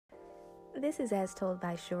This is As Told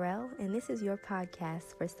by Sherelle, and this is your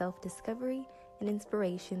podcast for self-discovery and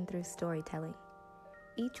inspiration through storytelling.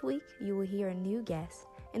 Each week, you will hear a new guest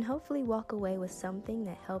and hopefully walk away with something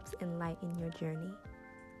that helps enlighten your journey.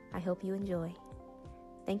 I hope you enjoy.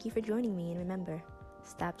 Thank you for joining me, and remember,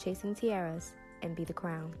 stop chasing tiaras and be the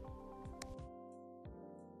crown.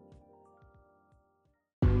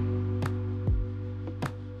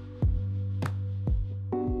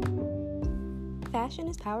 Fashion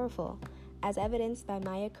is powerful, as evidenced by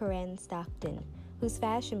Maya Karen Stockton, whose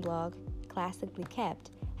fashion blog, Classically Kept,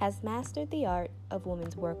 has mastered the art of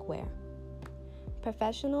women's workwear.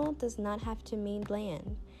 Professional does not have to mean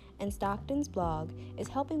bland, and Stockton's blog is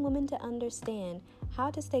helping women to understand how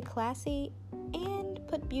to stay classy and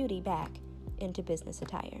put beauty back into business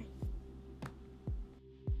attire.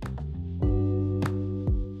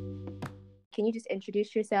 Can you just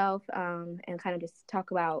introduce yourself and kind of just talk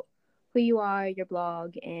about who you are, your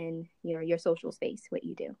blog, and your social space, what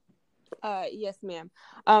you do? Yes, ma'am.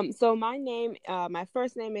 So my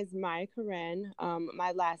first name is Maya Karen.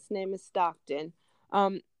 My last name is Stockton.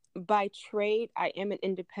 By trade, I am an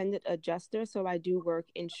independent adjuster, so I do work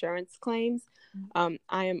insurance claims.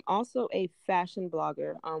 I am also a fashion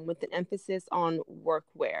blogger with an emphasis on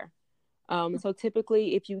workwear. So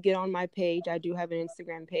typically, if you get on my page, I do have an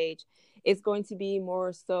Instagram page. It's going to be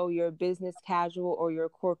more so your business casual or your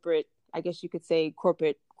corporate, I guess you could say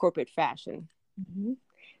corporate fashion. Mm-hmm.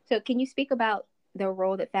 So can you speak about the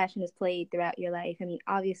role that fashion has played throughout your life? I mean,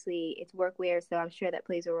 obviously it's workwear, so I'm sure that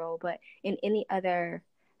plays a role, but in any other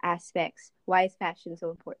aspects, why is fashion so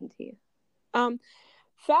important to you?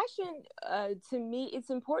 Fashion, to me, it's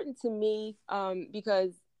important to me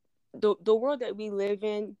because the world that we live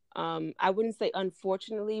in, I wouldn't say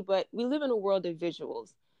unfortunately, but we live in a world of visuals.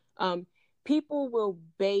 People will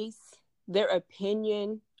base their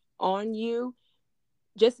opinion on you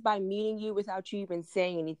just by meeting you without you even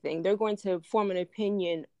saying anything. They're going to form an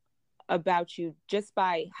opinion about you just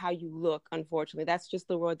by how you look, unfortunately. That's just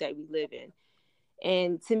the world that we live in.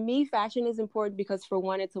 And to me, fashion is important because, for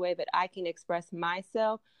one, it's a way that I can express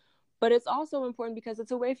myself, but it's also important because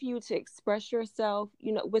it's a way for you to express yourself,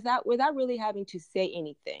 without really having to say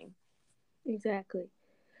anything. Exactly.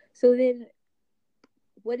 So then,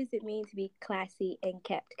 what does it mean to be classy and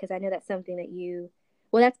kept? Because I know that's something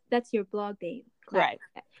that that's your blog name, right?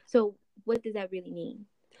 So what does that really mean?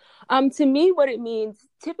 To me, what it means,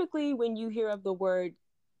 typically when you hear of the word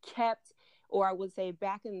kept, or I would say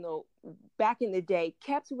back in the day,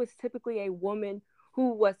 kept was typically a woman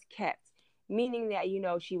who was kept, meaning that,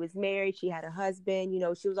 she was married, she had a husband,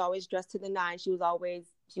 she was always dressed to the nines, she was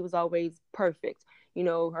always perfect.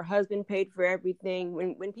 Her husband paid for everything.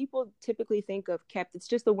 When people typically think of kept, it's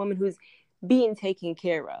just a woman who's being taken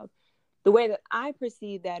care of. The way that I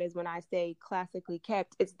perceive that is when I say classically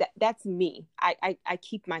kept, it's that's me. I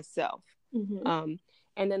keep myself. Mm-hmm.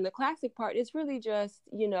 And then the classic part is really just,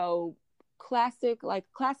 classic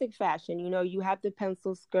fashion. You have the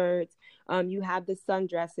pencil skirts, you have the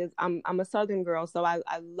sundresses. I'm a Southern girl, so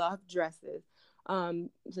I love dresses. So,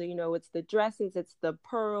 it's the dresses, it's the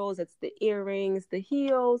pearls, it's the earrings, the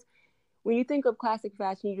heels. When you think of classic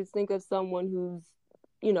fashion, you just think of someone who's,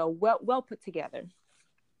 well put together.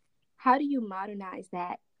 How do you modernize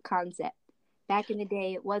that concept? Back in the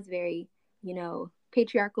day, it was very,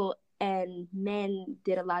 patriarchal, and men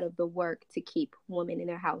did a lot of the work to keep women in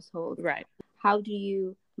their household. Right. How do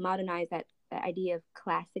you modernize that idea of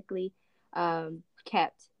classically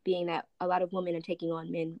kept, being that a lot of women are taking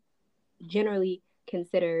on men generally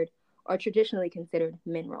considered or traditionally considered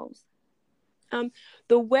men roles?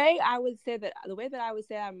 The way that I would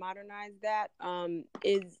say I modernize that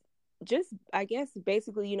is just, I guess,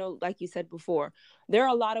 basically, like you said before, there are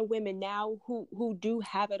a lot of women now who do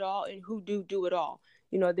have it all and who do it all.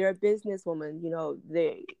 They're a businesswoman,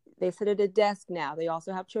 they sit at a desk now. They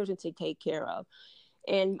also have children to take care of.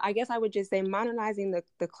 And I guess I would just say modernizing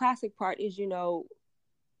the classic part is,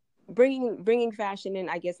 bringing fashion in,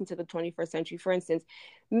 I guess, into the 21st century. For instance,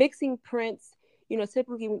 mixing prints.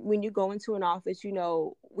 Typically when you go into an office,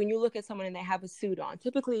 when you look at someone and they have a suit on,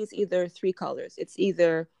 typically it's either three colors. It's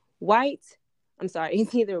either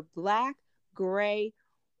it's either black, gray,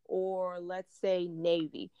 or let's say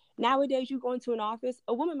navy. Nowadays, you go into an office,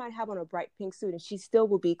 a woman might have on a bright pink suit and she still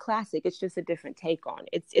will be classic. It's just a different take on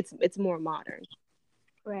it. It's more modern.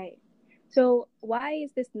 Right. So why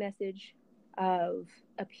is this message of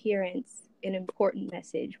appearance an important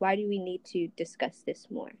message? Why do we need to discuss this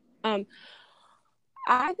more?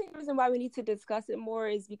 I think the reason why we need to discuss it more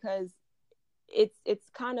is because it's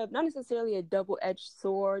kind of not necessarily a double-edged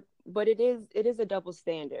sword, but it is a double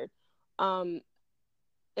standard. And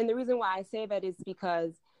the reason why I say that is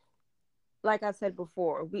because like I said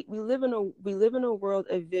before, we live in a world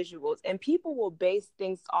of visuals, and people will base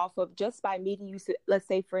things off of just by meeting you. So let's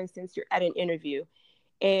say, for instance, you're at an interview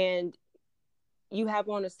and you have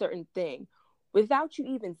on a certain thing. Without you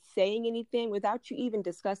even saying anything, without you even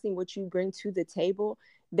discussing what you bring to the table,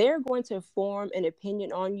 they're going to form an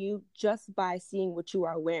opinion on you just by seeing what you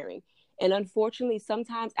are wearing. And unfortunately,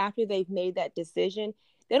 sometimes after they've made that decision,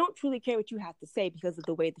 they don't truly care what you have to say because of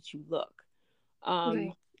the way that you look.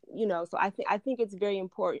 Um, Right. so I think it's very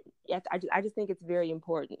important. Yes, I just think it's very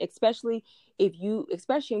important, especially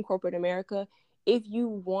especially in corporate America, if you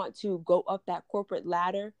want to go up that corporate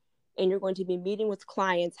ladder and you're going to be meeting with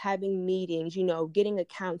clients, having meetings, getting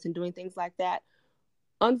accounts and doing things like that.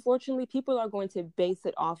 Unfortunately, people are going to base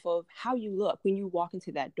it off of how you look when you walk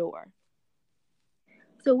into that door.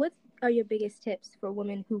 So, what are your biggest tips for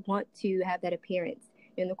women who want to have that appearance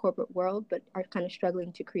in the corporate world but are kind of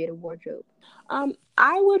struggling to create a wardrobe?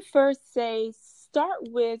 I would first say start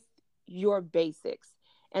with your basics.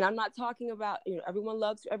 And I'm not talking about, everyone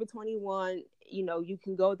loves Forever 21. You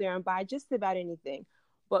can go there and buy just about anything.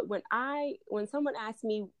 But when someone asks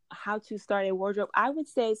me how to start a wardrobe, I would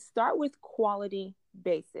say start with quality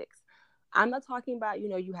basics. I'm not talking about,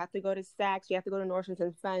 you have to go to Saks, you have to go to Nordstrom's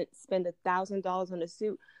and spend $1,000 on a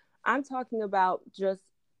suit. I'm talking about just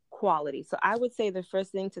quality. So I would say the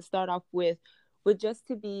first thing to start off with would just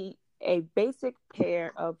to be a basic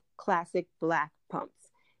pair of classic black pumps.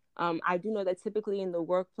 I do know that typically in the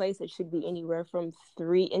workplace, it should be anywhere from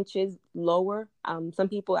 3 inches lower. Some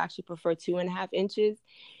people actually prefer 2.5 inches.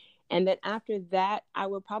 And then after that, I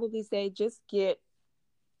would probably say just get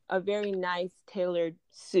a very nice tailored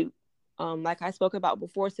suit. Like I spoke about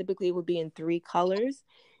before, typically it would be in 3 colors.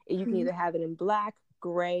 You can either have it in black,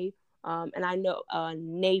 gray, and I know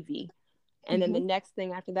navy. And then the next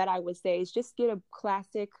thing after that, I would say is just get a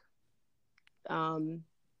classic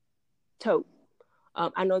tote.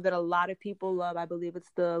 I know that a lot of people love, I believe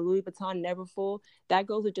it's the Louis Vuitton Neverfull. That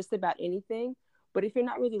goes with just about anything. But if you're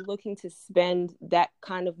not really looking to spend that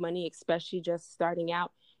kind of money, especially just starting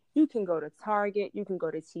out, you can go to Target, you can go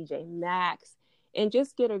to TJ Maxx, and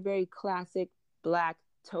just get a very classic black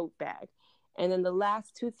tote bag. And then the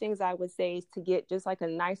last two things I would say is to get just like a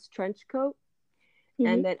nice trench coat.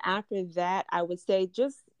 And then after that, I would say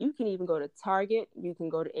you can even go to Target, you can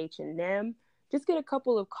go to H&M, just get a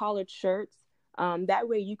couple of collared shirts. That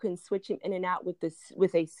way you can switch them in and out with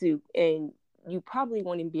a suit, and you probably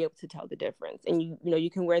won't even be able to tell the difference. And you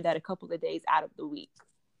can wear that a couple of days out of the week.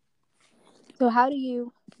 So how do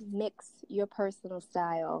you mix your personal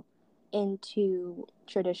style into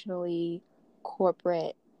traditionally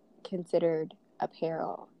corporate considered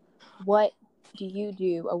apparel? What do you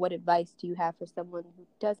do, or what advice do you have for someone who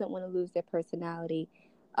doesn't want to lose their personality,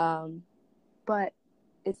 but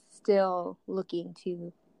is still looking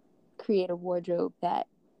to create a wardrobe that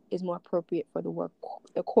is more appropriate for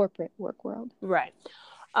the corporate work world? Right.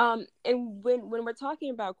 And when we're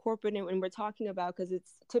talking about corporate, and when we're talking about, because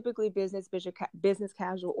it's typically business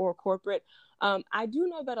casual or corporate, I do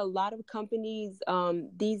know that a lot of companies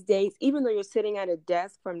these days, even though you're sitting at a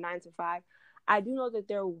desk from 9 to 5, I do know that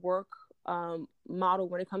their work model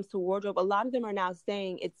when it comes to wardrobe, a lot of them are now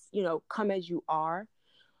saying it's, come as you are.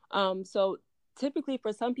 So typically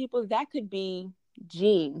for some people that could be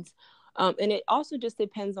jeans. And it also just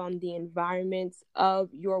depends on the environment of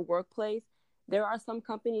your workplace. There are some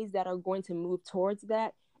companies that are going to move towards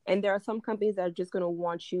that. And there are some companies that are just going to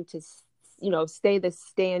want you to, stay the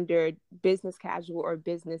standard business casual or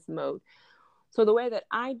business mode. So the way that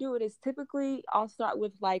I do it is typically I'll start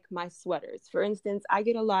with like my sweaters. For instance, I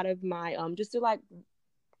get a lot of my just like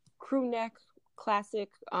crew neck classic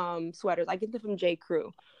sweaters. I get them from J.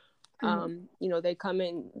 Crew. They come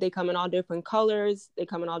in all different colors, they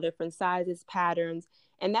come in all different sizes, patterns,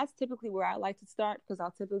 and that's typically where I like to start, because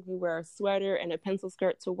I'll typically wear a sweater and a pencil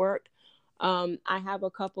skirt to work. I have a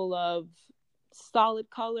couple of solid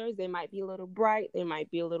colors. They might be a little bright, they might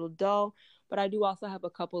be a little dull, but I do also have a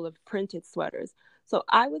couple of printed sweaters. So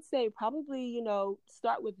I would say probably,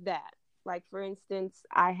 start with that. Like for instance,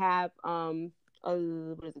 I have what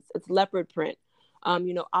is it? It's leopard print.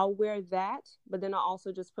 I'll wear that, but then I'll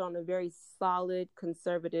also just put on a very solid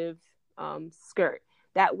conservative skirt.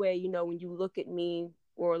 That way, when you look at me,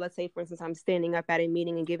 or let's say, for instance, I'm standing up at a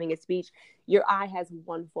meeting and giving a speech, your eye has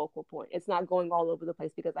one focal point. It's not going all over the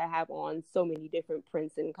place because I have on so many different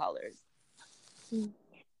prints and colors.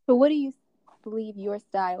 So what do you believe your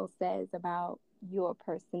style says about your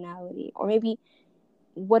personality? Or maybe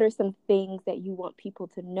what are some things that you want people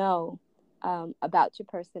to know about your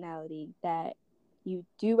personality that you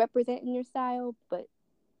do represent in your style, but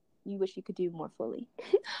you wish you could do more fully?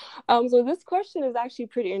 So this question is actually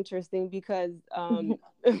pretty interesting because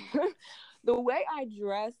the way I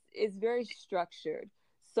dress is very structured.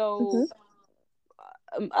 So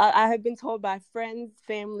I have been told by friends,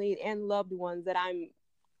 family, and loved ones that I'm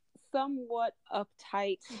somewhat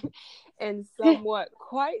uptight and somewhat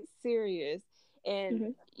quite serious.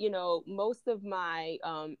 And most of my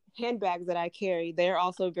handbags that I carry, they're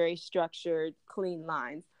also very structured, clean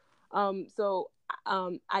lines.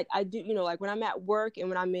 I do, like when I'm at work and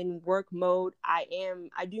when I'm in work mode, I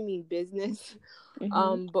do mean business.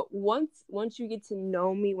 But once you get to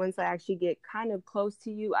know me, once I actually get kind of close to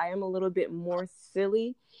you, I am a little bit more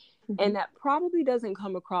silly. And that probably doesn't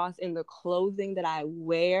come across in the clothing that I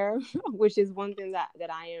wear, which is one thing that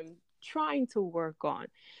I am trying to work on.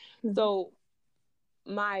 So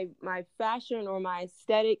my fashion or my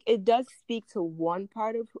aesthetic, it does speak to one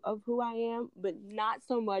part of who I am, but not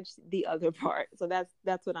so much the other part. So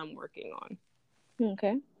that's what I'm working on.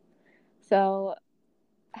 Okay. So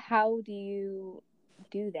how do you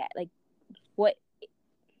do that? Like, what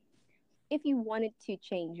if you wanted to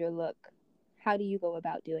change your look? How do you go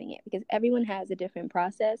about doing it? Because everyone has a different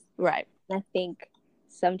process. Right. And I think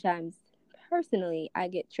sometimes, personally, I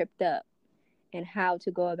get tripped up in how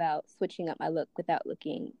to go about switching up my look without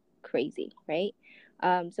looking crazy, right?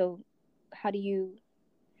 So how do you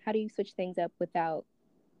switch things up without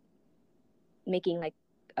making like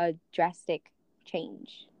a drastic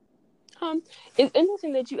change? It's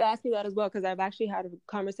interesting that you asked me that as well, because I've actually had a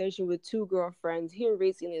conversation with two girlfriends here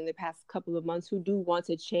recently in the past couple of months who do want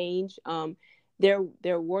to change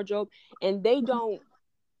their wardrobe, and they don't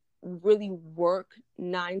really work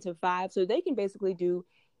 9 to 5, so they can basically do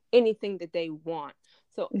anything that they want.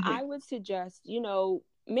 So I would suggest,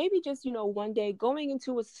 maybe just, one day going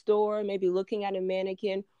into a store, maybe looking at a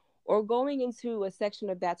mannequin or going into a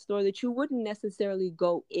section of that store that you wouldn't necessarily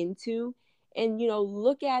go into, and,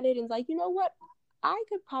 look at it and like, you know what? I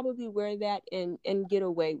could probably wear that and get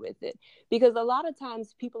away with it. Because a lot of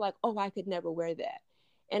times people are like, oh, I could never wear that.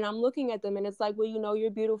 And I'm looking at them and it's like, well,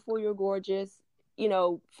 you're beautiful, you're gorgeous.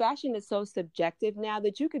 Fashion is so subjective now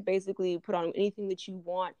that you could basically put on anything that you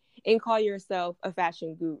want and call yourself a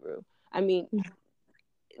fashion guru. I mean,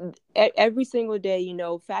 every single day,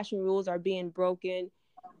 fashion rules are being broken.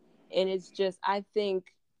 And it's just, I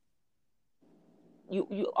think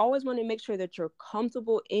you always want to make sure that you're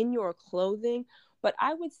comfortable in your clothing. But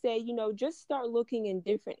I would say, just start looking in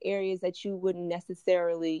different areas that you wouldn't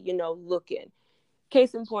necessarily, look in.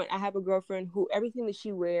 Case in point, I have a girlfriend who everything that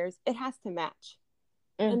she wears, it has to match.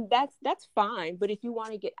 And that's fine. But if you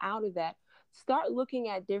want to get out of that, start looking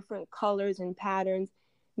at different colors and patterns,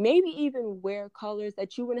 maybe even wear colors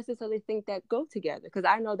that you wouldn't necessarily think that go together. Because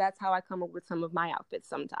I know that's how I come up with some of my outfits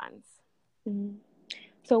sometimes.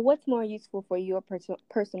 So what's more useful for your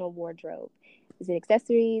personal wardrobe? Is it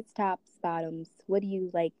accessories, tops, bottoms? What do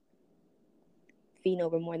you like fiend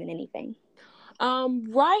over more than anything?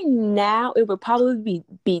 Right now, it would probably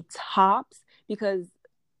be tops, because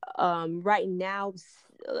right now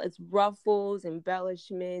it's ruffles,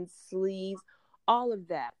 embellishments, sleeves, all of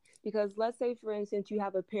that. Because let's say, for instance, you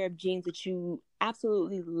have a pair of jeans that you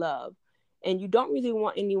absolutely love and you don't really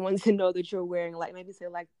want anyone to know that you're wearing, like, maybe say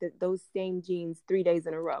like those same jeans 3 days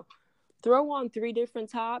in a row. Throw on 3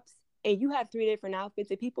 different tops and you have 3 different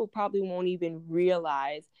outfits, and people probably won't even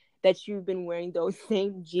realize that you've been wearing those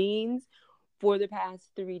same jeans for the past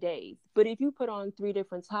 3 days. But if you put on 3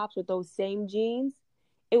 different tops with those same jeans,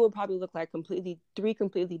 it will probably look like three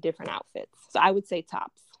completely different outfits. So I would say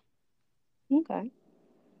tops. Okay.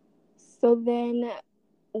 So then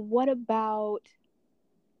what about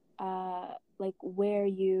like where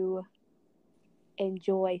you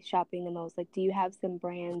enjoy shopping the most? Like, do you have some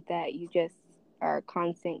brands that you just are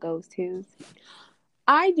constant go-tos?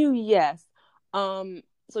 I do, yes.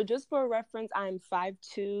 So just for reference, I'm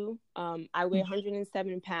 5'2". I weigh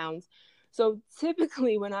 107 pounds. So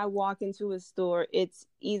typically when I walk into a store, I'm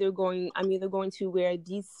either going to wear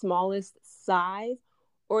the smallest size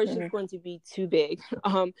or it's just going to be too big.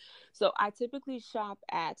 So I typically shop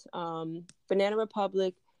at Banana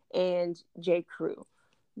Republic and J. Crew.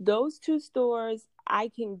 Those 2 stores, I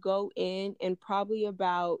can go in and probably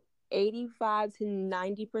about 85 to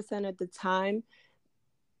 90% of the time,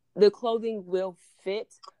 the clothing will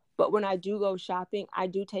fit. But when I do go shopping, I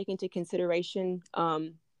do take into consideration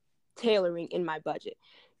tailoring in my budget,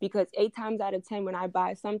 because 8 times out of 10 when I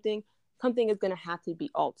buy something is going to have to be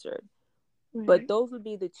altered. But those would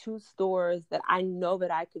be the 2 stores that I know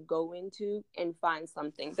that I could go into and find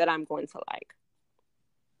something that I'm going to like.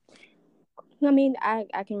 I mean, I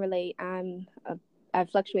can relate. I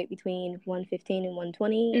fluctuate between 115 and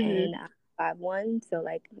 120, and 5'1", so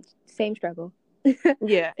like same struggle.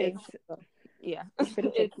 Yeah, Same struggle. yeah. It's pretty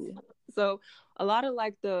tricky. So a lot of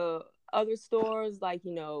like the other stores, like,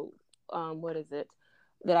 what is it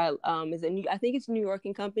that I think it's New York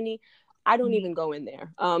and Company. I don't even go in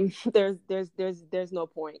there. There's no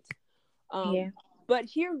point. Yeah. But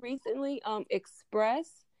here recently, Express,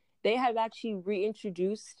 they have actually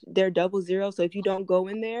reintroduced their 00. So if you don't go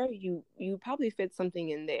in there, you probably fit something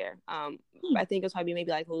in there. I think it's probably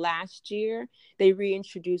maybe like last year they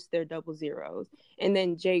reintroduced their 00s, and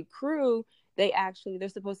then J. Crew, they're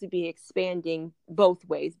supposed to be expanding both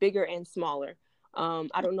ways, bigger and smaller.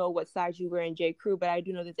 I don't know what size you wear in J. Crew, but I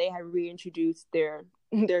do know that they have reintroduced their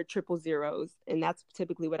 000s, and that's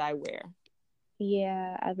typically what I wear.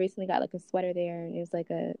 Yeah, I recently got like a sweater there, and it was like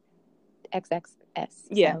a XXS.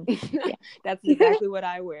 Yeah, so, yeah. That's exactly what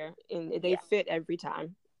I wear, and they fit every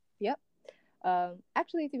time. Yep.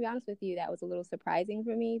 Actually, to be honest with you, that was a little surprising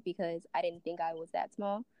for me because I didn't think I was that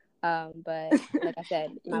small. But like I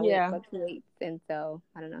said, my weight fluctuates, and so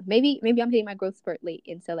I don't know. Maybe I'm hitting my growth spurt late,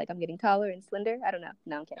 and so like I'm getting taller and slender. I don't know.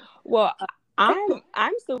 No, I'm kidding. Well,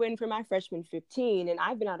 I'm still waiting for my freshman 15, and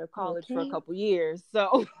I've been out of college for a couple years,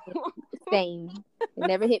 so same. It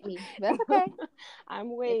never hit me. That's okay.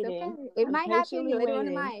 I'm waiting. It's okay. It might happen later on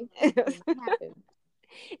in life. It might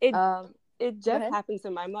happen. It just happened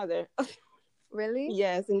to my mother. Really?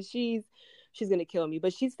 Yes, and she's gonna kill me,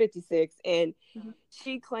 but she's 56, and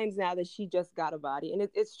she claims now that she just got a body, and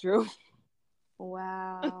it's true.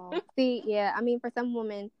 Wow. See, yeah, I mean, for some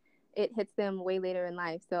women, it hits them way later in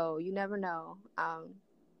life, so you never know.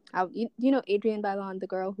 You know Adrienne Bailon, the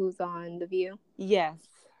girl who's on The View? Yes.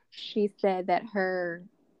 She said that her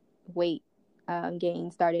weight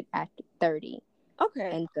gain started at 30.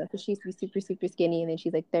 Okay. And so she used to be super, super skinny, and then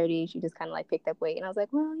she's like 30. She just kind of like picked up weight, and I was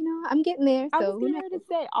like, well, I'm getting there. So I was getting ready to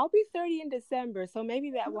say, I'll be 30 in December, so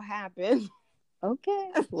maybe that will happen.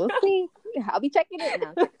 Okay, we'll see. I'll be checking it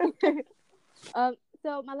now.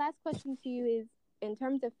 So my last question to you is, in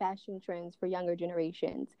terms of fashion trends for younger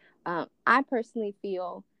generations, I personally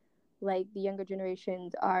feel like the younger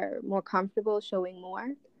generations are more comfortable showing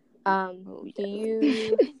more. Do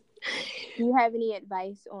you have any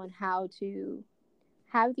advice on how to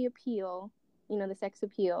have the appeal, the sex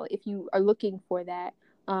appeal, if you are looking for that,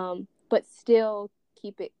 but still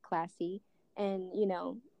keep it classy and,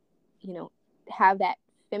 have that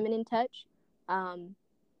feminine touch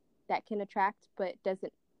that can attract but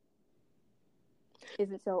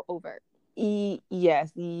isn't so overt?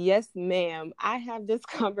 Yes, ma'am. I have this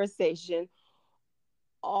conversation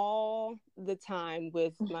all the time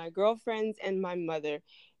with my girlfriends and my mother.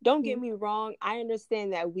 Don't get me wrong. I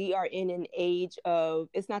understand that we are in an age of,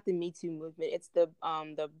 it's not the Me Too movement. It's the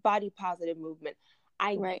body positive movement.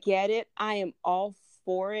 I get it. I am all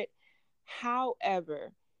for it.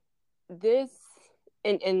 However, this,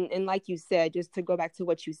 and like you said, just to go back to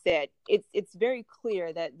what you said, it's very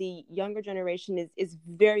clear that the younger generation is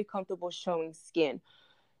very comfortable showing skin.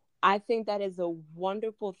 I think that is a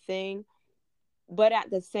wonderful thing. But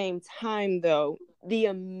at the same time, though, the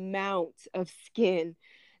amount of skin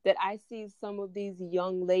that I see some of these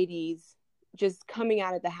young ladies just coming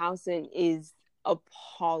out of the house in is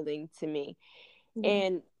appalling to me. Mm-hmm.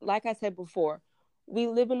 And like I said before, we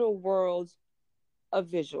live in a world of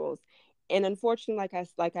visuals. And unfortunately,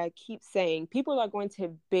 like I keep saying, people are going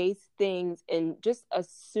to base things and just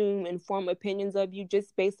assume and form opinions of you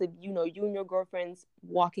just based on, you and your girlfriends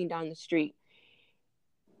walking down the street.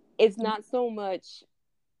 It's not so much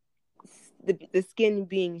the skin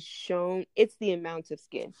being shown, it's the amount of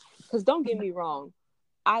skin. Because don't get me wrong,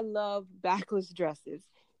 I love backless dresses.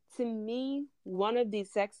 To me, one of the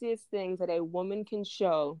sexiest things that a woman can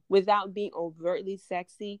show without being overtly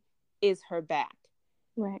sexy is her back.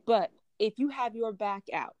 Right. But if you have your back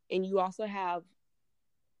out and you also have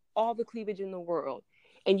all the cleavage in the world,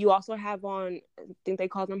 and you also have on, I think they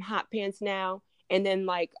call them hot pants now, and then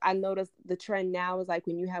like I noticed the trend now is like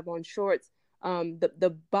when you have on shorts,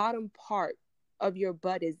 the bottom part of your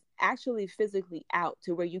butt is actually physically out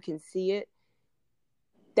to where you can see it.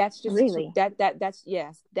 That's just really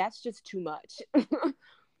that's just too much.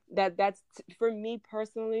 that's for me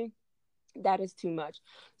personally, that is too much.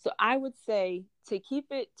 So I would say to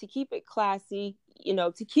keep it classy,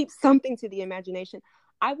 to keep something to the imagination,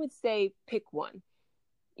 I would say pick one.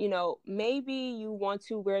 Maybe you want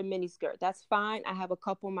to wear a mini skirt. That's fine. I have a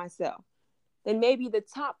couple myself. Then maybe the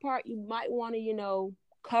top part you might want to,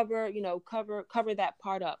 cover that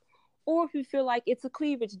part up. Or if you feel like it's a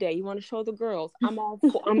cleavage day, you want to show the girls, I'm all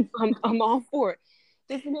for it.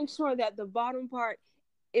 Just to make sure that the bottom part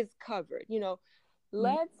is covered.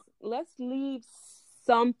 Let's leave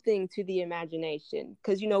something to the imagination.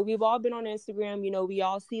 Because, we've all been on Instagram, we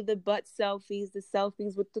all see the butt selfies, the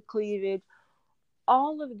selfies with the cleavage.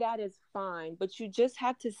 All of that is fine, but you just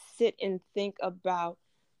have to sit and think about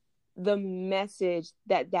the message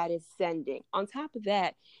that is sending. On top of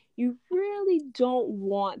that, you really don't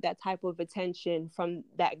want that type of attention from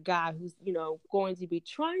that guy who's, going to be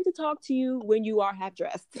trying to talk to you when you are half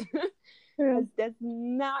dressed. That's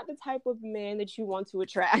not the type of man that you want to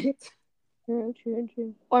attract. True.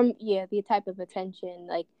 Or, the type of attention,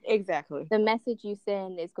 like, exactly. The message you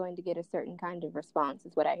send is going to get a certain kind of response,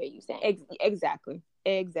 is what I hear you saying. Exactly.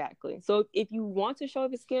 So if you want to show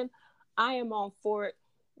the skin, I am all for it.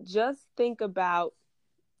 Just think about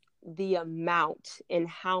the amount and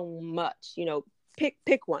how much,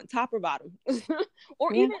 pick one, top or bottom,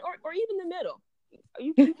 or even the middle.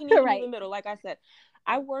 You can even in the middle. Like I said,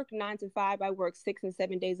 I work 9 to 5. I work 6 and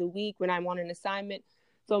 7 days a week when I'm on an assignment.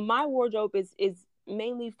 So my wardrobe is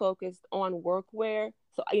mainly focused on workwear.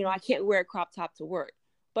 So, I can't wear a crop top to work.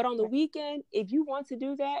 But on the weekend, if you want to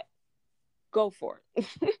do that, go for it.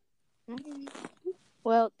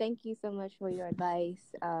 Well, thank you so much for your advice.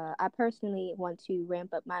 I personally want to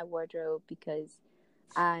ramp up my wardrobe because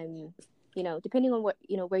I'm, depending on what,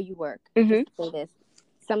 where you work, just to say this,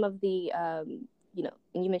 some of the, and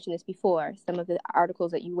you mentioned this before, some of the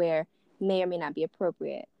articles that you wear may or may not be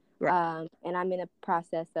appropriate. Right. And I'm in a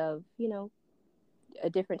process of, a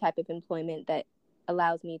different type of employment that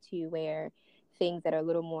allows me to wear things that are a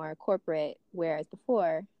little more corporate, whereas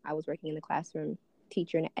before I was working in the classroom,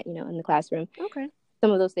 teacher, in the classroom. Okay.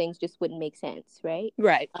 Some of those things just wouldn't make sense, right?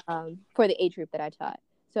 Right. For the age group that I taught.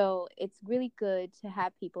 So it's really good to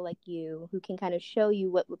have people like you who can kind of show you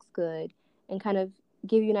what looks good and kind of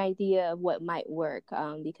give you an idea of what might work.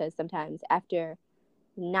 Because sometimes after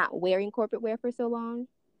not wearing corporate wear for so long,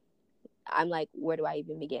 I'm like, where do I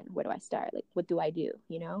even begin? Where do I start? Like, what do I do?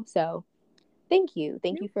 So thank you.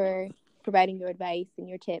 Thank you for providing your advice and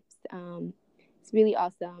your tips. It's really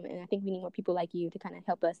awesome. And I think we need more people like you to kind of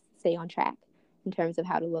help us stay on track in terms of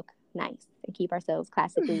how to look nice and keep ourselves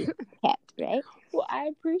classically kept, right? Well, I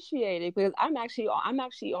appreciate it because I'm actually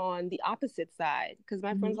on the opposite side because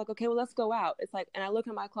my friend's like, okay, well, let's go out. It's like, and I look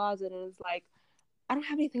in my closet and it's like, I don't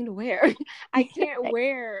have anything to wear. I can't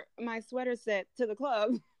wear my sweater set to the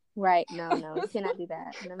club. Right. No, you cannot do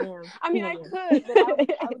that. No, ma'am. I mean, I could, but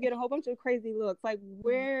I would get a whole bunch of crazy looks. Like,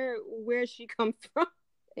 where she comes from?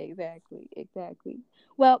 Exactly.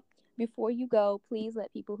 Well, before you go, please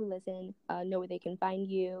let people who listen know where they can find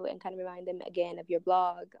you and kind of remind them again of your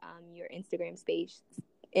blog, your Instagram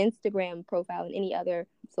profile, and any other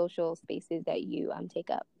social spaces that you take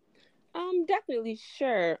up. Definitely,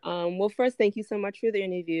 sure. Well, first, thank you so much for the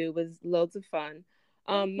interview. It was loads of fun.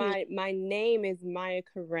 My name is Maya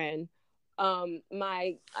Karen.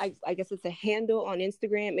 I guess it's a handle on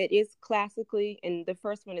Instagram. It is classically, and the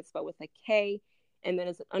first one is spelled with a K, and then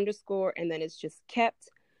it's an underscore, and then it's just kept.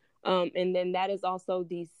 And then that is also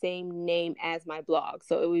the same name as my blog.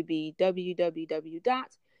 So it would be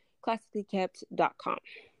www.classicallykept.com.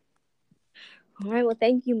 All right. Well,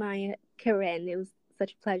 thank you, Maya Karen. It was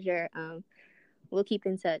such a pleasure. We'll keep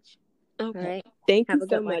in touch. Okay. All right. Thank you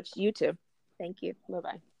so much. You too. Thank you.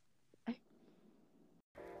 Bye-bye.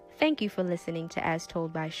 Thank you for listening to As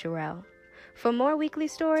Told by Sherelle. For more weekly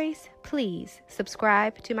stories, please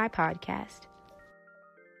subscribe to my podcast.